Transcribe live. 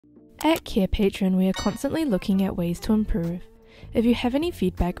At Carepatron, we are constantly looking at ways to improve. If you have any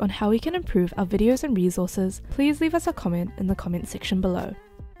feedback on how we can improve our videos and resources, please leave us a comment in the comment section below.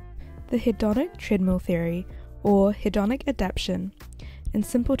 The Hedonic Treadmill Theory, or Hedonic Adaption. In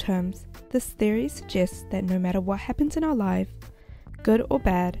simple terms, this theory suggests that no matter what happens in our life, good or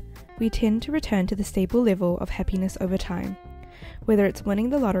bad, we tend to return to the stable level of happiness over time. Whether it's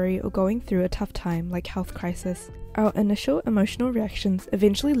winning the lottery or going through a tough time like health crisis, our initial emotional reactions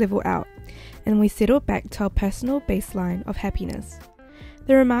eventually level out, and we settle back to our personal baseline of happiness.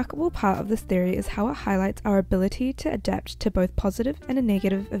 The remarkable part of this theory is how it highlights our ability to adapt to both positive and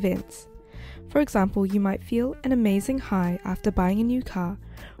negative events. For example, you might feel an amazing high after buying a new car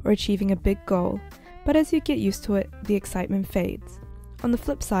or achieving a big goal, but as you get used to it, the excitement fades. On the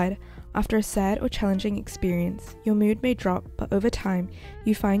flip side, after a sad or challenging experience, your mood may drop, but over time,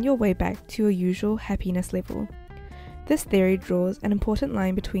 you find your way back to your usual happiness level. This theory draws an important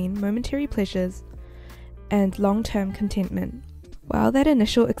line between momentary pleasures and long-term contentment. While that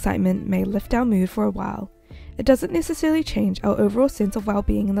initial excitement may lift our mood for a while, it doesn't necessarily change our overall sense of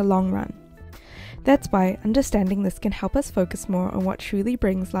well-being in the long run. That's why understanding this can help us focus more on what truly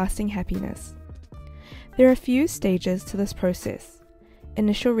brings lasting happiness. There are a few stages to this process.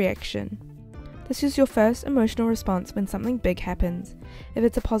 Initial reaction. This is your first emotional response when something big happens. If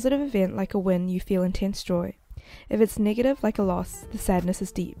it's a positive event like a win, you feel intense joy. If it's negative like a loss, the sadness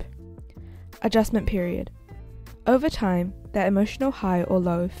is deep. Adjustment period. Over time, that emotional high or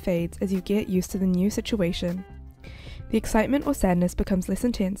low fades as you get used to the new situation. The excitement or sadness becomes less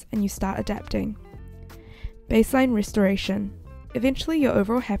intense and you start adapting. Baseline restoration. Eventually your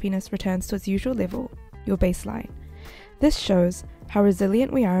overall happiness returns to its usual level, your baseline. This shows how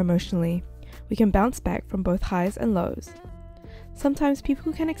resilient we are emotionally. We can bounce back from both highs and lows. Sometimes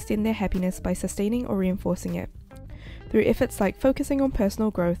people can extend their happiness by sustaining or reinforcing it through efforts like focusing on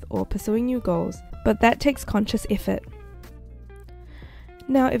personal growth or pursuing new goals, but that takes conscious effort.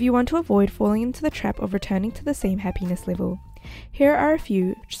 Now, if you want to avoid falling into the trap of returning to the same happiness level, here are a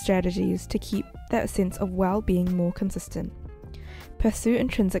few strategies to keep that sense of well-being more consistent. Pursue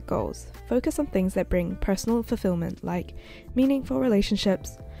intrinsic goals. Focus on things that bring personal fulfillment, like meaningful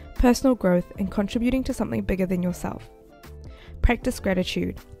relationships, personal growth, and contributing to something bigger than yourself. Practice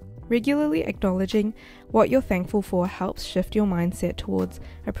gratitude. Regularly acknowledging what you're thankful for helps shift your mindset towards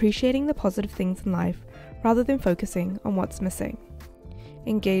appreciating the positive things in life rather than focusing on what's missing.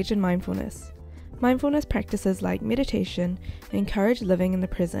 Engage in mindfulness. Mindfulness practices like meditation encourage living in the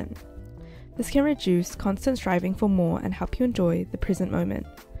present. This can reduce constant striving for more and help you enjoy the present moment.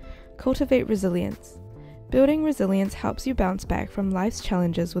 Cultivate resilience. Building resilience helps you bounce back from life's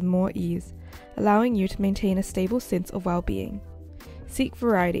challenges with more ease, allowing you to maintain a stable sense of well-being. Seek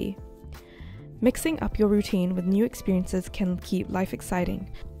variety. Mixing up your routine with new experiences can keep life exciting,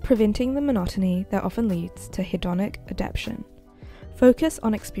 preventing the monotony that often leads to hedonic adaption. Focus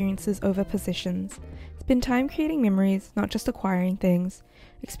on experiences over possessions. Spend time creating memories, not just acquiring things.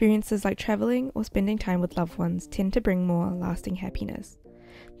 Experiences like traveling or spending time with loved ones tend to bring more lasting happiness.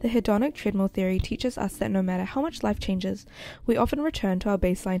 The Hedonic Treadmill Theory teaches us that no matter how much life changes, we often return to our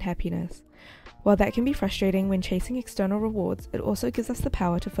baseline happiness. While that can be frustrating when chasing external rewards, it also gives us the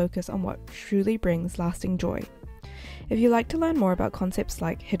power to focus on what truly brings lasting joy. If you'd like to learn more about concepts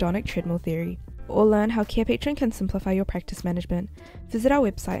like Hedonic Treadmill Theory, or learn how Carepatron can simplify your practice management, visit our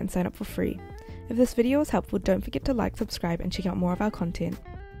website and sign up for free. If this video was helpful, don't forget to like, subscribe, and check out more of our content.